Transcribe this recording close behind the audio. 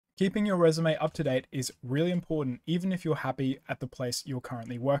Keeping your resume up to date is really important, even if you're happy at the place you're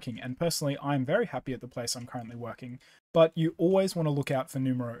currently working. And personally, I'm very happy at the place I'm currently working, but you always want to look out for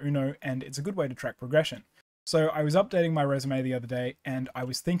numero uno, and it's a good way to track progression. So I was updating my resume the other day, and I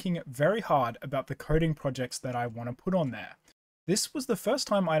was thinking very hard about the coding projects that I want to put on there. This was the first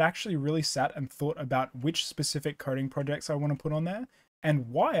time I'd actually really sat and thought about which specific coding projects I want to put on there and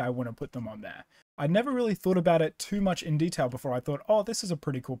why I want to put them on there. I'd never really thought about it too much in detail before. I thought, oh, this is a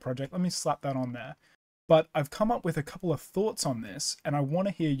pretty cool project. Let me slap that on there. But I've come up with a couple of thoughts on this, and I want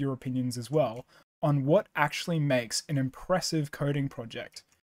to hear your opinions as well on what actually makes an impressive coding project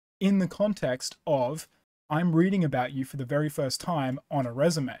in the context of I'm reading about you for the very first time on a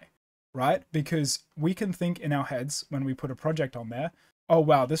resume, right? Because we can think in our heads when we put a project on there, oh,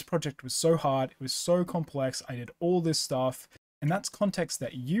 wow, this project was so hard. It was so complex. I did all this stuff. And that's context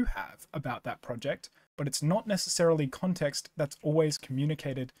that you have about that project, but it's not necessarily context that's always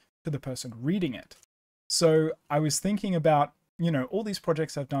communicated to the person reading it. So I was thinking about, all these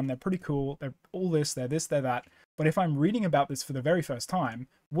projects I've done, they're pretty cool. They're all this, they're that. But if I'm reading about this for the very first time,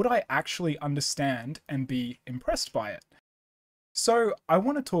 would I actually understand and be impressed by it? So I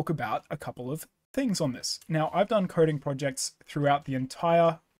want to talk about a couple of things on this. Now, I've done coding projects throughout the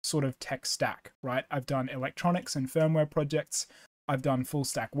entire sort of tech stack, right? I've done electronics and firmware projects. I've done full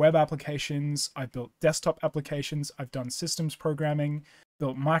stack web applications. I've built desktop applications. I've done systems programming,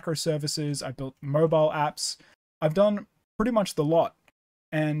 built microservices. I built mobile apps. I've done pretty much the lot.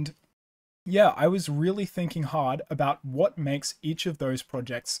 And yeah, I was really thinking hard about what makes each of those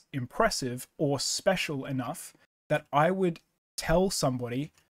projects impressive or special enough that I would tell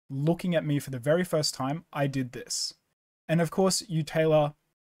somebody looking at me for the very first time, I did this. And of course, you tailor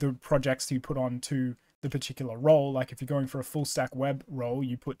the projects you put on to the particular role. Like if you're going for a full stack web role,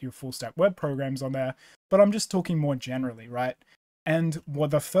 you put your full stack web programs on there, but I'm just talking more generally, right? And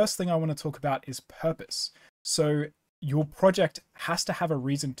the first thing I want to talk about is purpose. So your project has to have a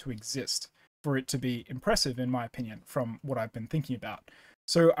reason to exist for it to be impressive, in my opinion, from what I've been thinking about.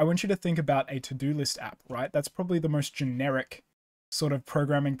 So I want you to think about a to-do list app, right? That's probably the most generic sort of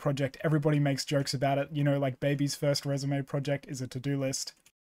programming project. Everybody makes jokes about it, like baby's first resume project is a to-do list.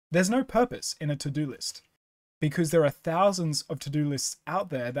 There's no purpose in a to-do list because there are thousands of to-do lists out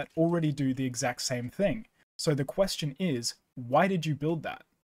there that already do the exact same thing. So the question is, why did you build that?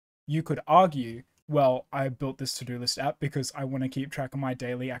 You could argue, well, I built this to-do list app because I want to keep track of my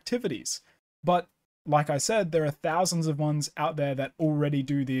daily activities. But like I said, there are thousands of ones out there that already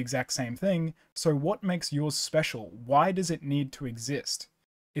do the exact same thing. So what makes yours special? Why does it need to exist?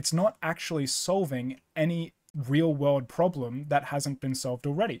 It's not actually solving any real world problem that hasn't been solved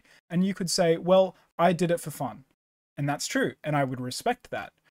already. And you could say, well, I did it for fun. And that's true. And I would respect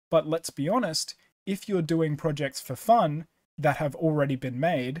that. But let's be honest, if you're doing projects for fun that have already been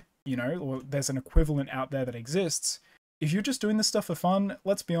made, or there's an equivalent out there that exists, if you're just doing this stuff for fun,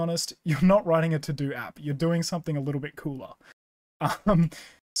 let's be honest, you're not writing a to-do app. You're doing something a little bit cooler.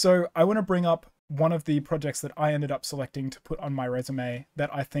 So I want to bring up one of the projects that I ended up selecting to put on my resume that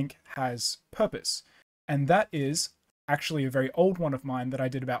I think has purpose. And that is actually a very old one of mine that I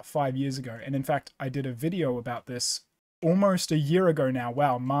did about 5 years ago. And in fact, I did a video about this almost a year ago now.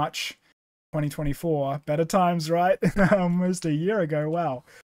 Wow, March 2024. Better times, right? Almost a year ago. Wow.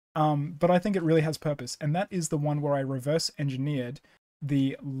 But I think it really has purpose. And that is the one where I reverse engineered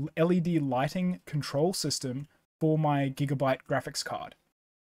the LED lighting control system for my Gigabyte graphics card.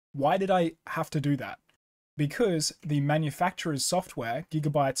 Why did I have to do that? Because the manufacturer's software,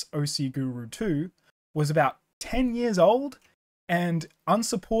 Gigabyte's OC Guru 2, was about 10 years old and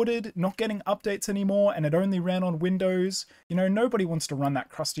unsupported, not getting updates anymore, and it only ran on Windows. Nobody wants to run that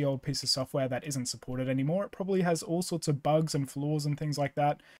crusty old piece of software that isn't supported anymore. It probably has all sorts of bugs and flaws and things like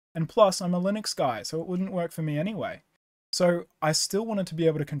that. And plus, I'm a Linux guy, so it wouldn't work for me anyway. So I still wanted to be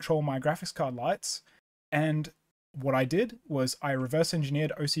able to control my graphics card lights, and what I did was I reverse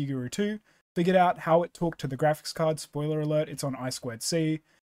engineered OC Guru 2, figured out how it talked to the graphics card, spoiler alert, it's on I2C,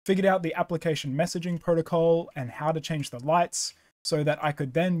 figured out the application messaging protocol and how to change the lights so that I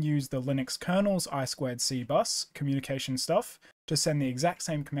could then use the Linux kernel's I2C bus communication stuff to send the exact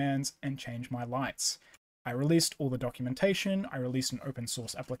same commands and change my lights. I released all the documentation, I released an open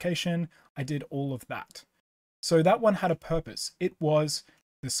source application, I did all of that. So that one had a purpose. It was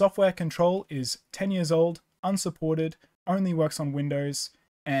the software control is 10 years old, unsupported, only works on Windows,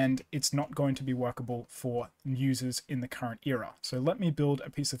 and it's not going to be workable for users in the current era. So let me build a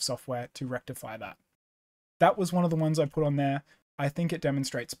piece of software to rectify that. That was one of the ones I put on there. I think it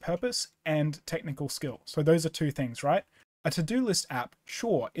demonstrates purpose and technical skill. So those are two things, right? A to-do list app,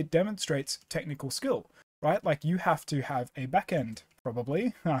 sure, it demonstrates technical skill, right? Like you have to have a backend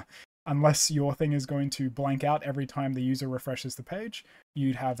probably. Unless your thing is going to blank out every time the user refreshes the page.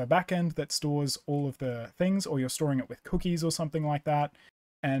 You'd have a backend that stores all of the things, or you're storing it with cookies or something like that.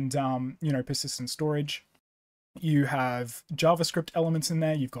 And, persistent storage. You have JavaScript elements in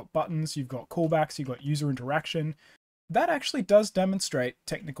there. You've got buttons, you've got callbacks, you've got user interaction. That actually does demonstrate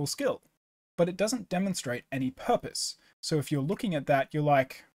technical skill, but it doesn't demonstrate any purpose. So if you're looking at that, you're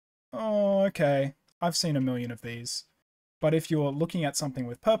like, oh, okay, I've seen a million of these. But if you're looking at something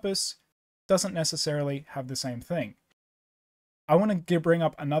with purpose, it doesn't necessarily have the same thing. I want to bring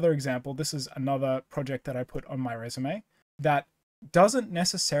up another example. This is another project that I put on my resume that doesn't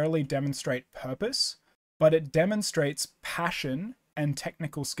necessarily demonstrate purpose, but it demonstrates passion and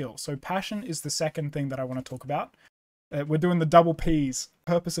technical skill. So passion is the second thing that I want to talk about. We're doing the double P's,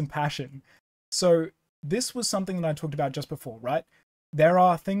 purpose and passion. So this was something that I talked about just before, right? There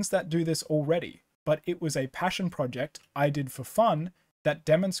are things that do this already, but it was a passion project I did for fun that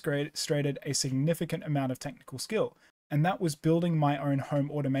demonstrated a significant amount of technical skill. And that was building my own home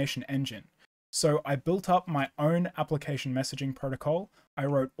automation engine. So I built up my own application messaging protocol. I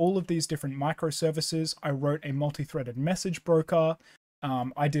wrote all of these different microservices. I wrote a multi-threaded message broker.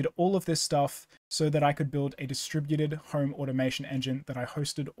 I did all of this stuff so that I could build a distributed home automation engine that I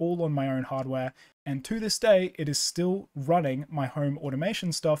hosted all on my own hardware. And to this day, it is still running my home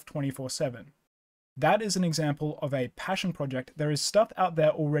automation stuff 24/7. That is an example of a passion project. There is stuff out there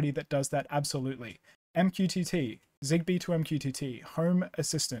already that does that, absolutely. MQTT, Zigbee to MQTT, Home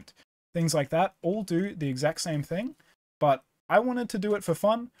Assistant, things like that all do the exact same thing, but I wanted to do it for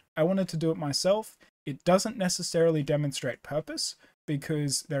fun. I wanted to do it myself. It doesn't necessarily demonstrate purpose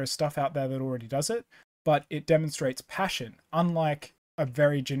because there is stuff out there that already does it, but it demonstrates passion, unlike a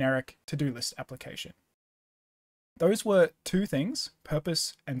very generic to-do list application. Those were two things,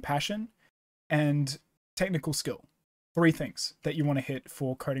 purpose and passion, and technical skill. Three things that you want to hit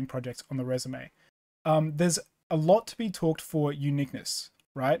for coding projects on the resume. There's a lot to be talked for uniqueness,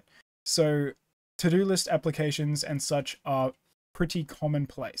 right? So to-do list applications and such are pretty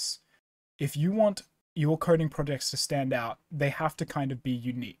commonplace. If you want your coding projects to stand out, they have to kind of be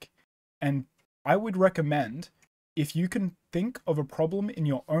unique. And I would recommend, if you can think of a problem in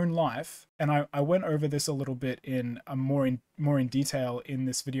your own life, and I went over this a little bit in more in detail in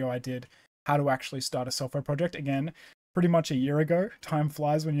this video I did, how to actually start a software project, again, pretty much a year ago. Time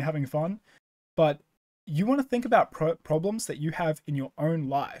flies when you're having fun. But you want to think about problems that you have in your own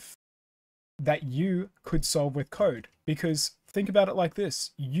life that you could solve with code. Because think about it like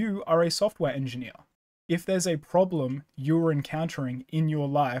this, you are a software engineer. If there's a problem you're encountering in your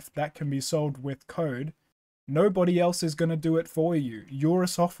life that can be solved with code, nobody else is going to do it for you. You're a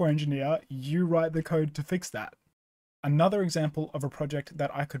software engineer, you write the code to fix that. Another example of a project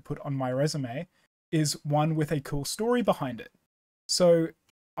that I could put on my resume is one with a cool story behind it. So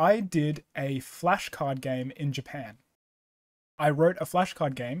I did a flashcard game in Japan. I wrote a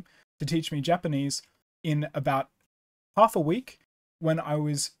flashcard game to teach me Japanese in about half a week when I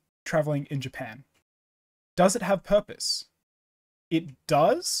was traveling in Japan. Does it have purpose? It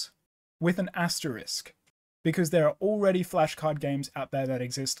does, with an asterisk, because there are already flashcard games out there that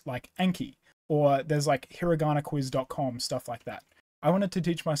exist like Anki, or there's like hiraganaquiz.com, stuff like that. I wanted to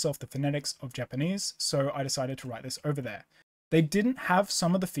teach myself the phonetics of Japanese, so I decided to write this over there. They didn't have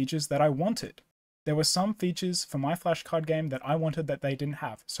some of the features that I wanted. There were some features for my flashcard game that I wanted that they didn't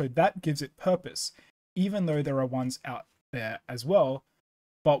have, so that gives it purpose, even though there are ones out there as well.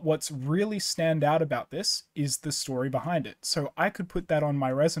 But what's really stand out about this is the story behind it. So I could put that on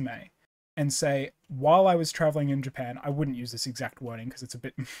my resume and say, while I was traveling in Japan, I wouldn't use this exact wording because it's a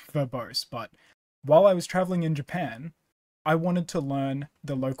bit verbose, but while I was traveling in Japan, I wanted to learn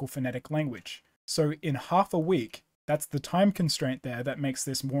the local phonetic language. So in half a week, that's the time constraint there that makes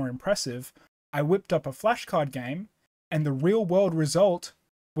this more impressive, I whipped up a flashcard game, and the real world result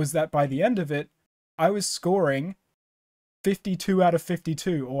was that by the end of it, I was scoring 52 out of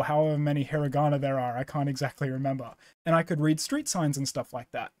 52, or however many hiragana there are, I can't exactly remember. And I could read street signs and stuff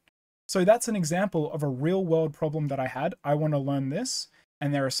like that. So that's an example of a real world problem that I had. I want to learn this,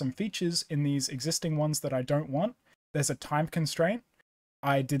 and there are some features in these existing ones that I don't want. There's a time constraint.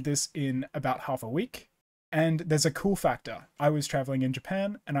 I did this in about half a week. And there's a cool factor. I was traveling in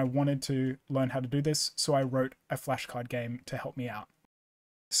Japan and I wanted to learn how to do this, so I wrote a flashcard game to help me out.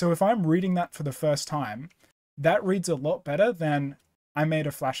 So if I'm reading that for the first time, that reads a lot better than I made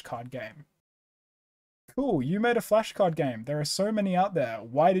a flashcard game. Cool, you made a flashcard game. There are so many out there.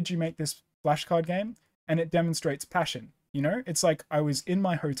 Why did you make this flashcard game? And it demonstrates passion. You know, it's like I was in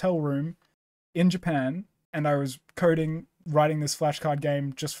my hotel room in Japan and I was coding, writing this flashcard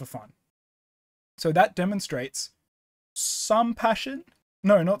game just for fun. So that demonstrates some passion.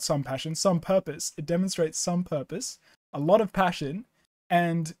 No, not some passion, some purpose. It demonstrates some purpose, a lot of passion,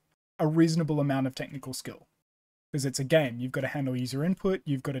 and a reasonable amount of technical skill. Because it's a game. You've got to handle user input,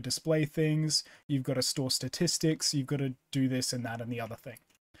 you've got to display things, you've got to store statistics, you've got to do this and that and the other thing.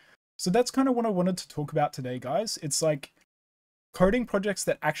 So that's kind of what I wanted to talk about today, guys. It's like coding projects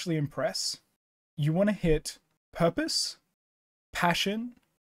that actually impress. You want to hit purpose, passion,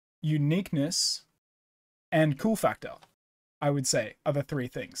 uniqueness, and cool factor, I would say, are the three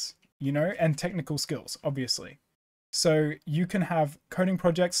things, you know, and technical skills, obviously. So you can have coding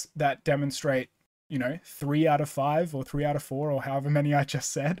projects that demonstrate, you know, 3 out of 5 or 3 out of 4 or however many I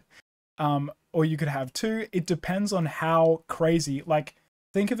just said. Or you could have 2. It depends on how crazy, like,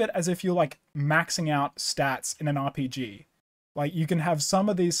 think of it as if you're like maxing out stats in an RPG. Like you can have some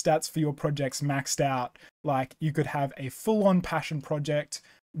of these stats for your projects maxed out. Like you could have a full-on passion project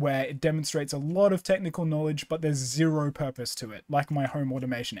where it demonstrates a lot of technical knowledge, but there's zero purpose to it, like my home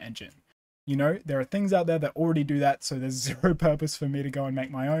automation engine. You know, there are things out there that already do that, so there's zero purpose for me to go and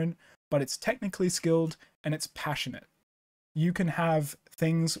make my own, but it's technically skilled and it's passionate. You can have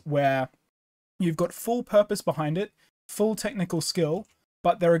things where you've got full purpose behind it, full technical skill,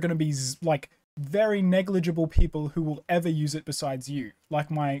 but there are going to be like very negligible people who will ever use it besides you,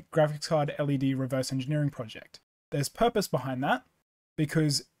 like my graphics card LED reverse engineering project. There's purpose behind that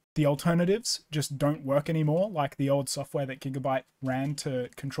because the alternatives just don't work anymore, like the old software that Gigabyte ran to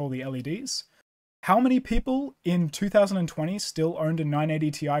control the LEDs. How many people in 2020 still owned a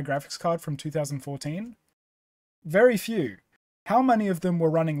 980 Ti graphics card from 2014? Very few. How many of them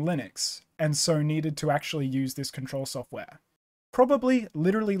were running Linux and so needed to actually use this control software? Probably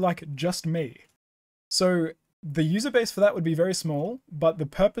literally like just me. So the user base for that would be very small, but the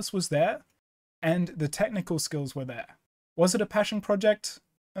purpose was there and the technical skills were there. Was it a passion project?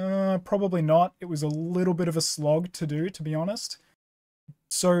 Probably not. It was a little bit of a slog to do, to be honest.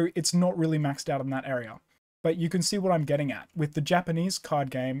 So it's not really maxed out in that area. But you can see what I'm getting at. With the Japanese card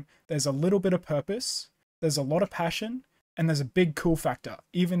game, there's a little bit of purpose, there's a lot of passion, and there's a big cool factor,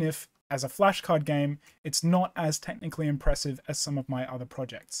 even if as a flashcard game, it's not as technically impressive as some of my other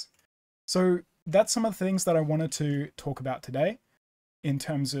projects. So that's some of the things that I wanted to talk about today in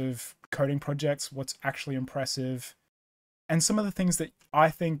terms of coding projects, what's actually impressive, and some of the things that I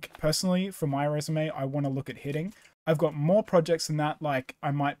think personally for my resume, I want to look at hitting. I've got more projects than that, like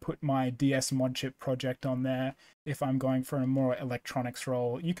I might put my DS mod chip project on there if I'm going for a more electronics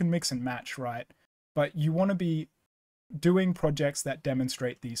role. You can mix and match, right? But you want to be doing projects that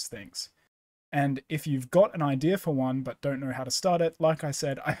demonstrate these things. And if you've got an idea for one but don't know how to start it, like I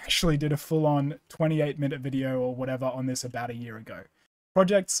said, I actually did a full-on 28-minute video or whatever on this about a year ago.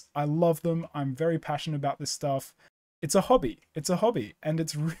 Projects, I love them. I'm very passionate about this stuff. It's a hobby. It's a hobby, and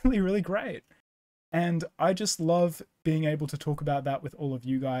it's really, really great. And I just love being able to talk about that with all of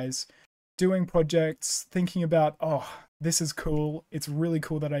you guys. Doing projects, thinking about, oh, this is cool. It's really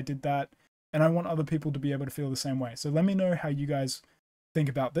cool that I did that. And I want other people to be able to feel the same way. So let me know how you guys think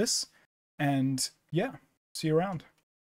about this. And yeah, see you around.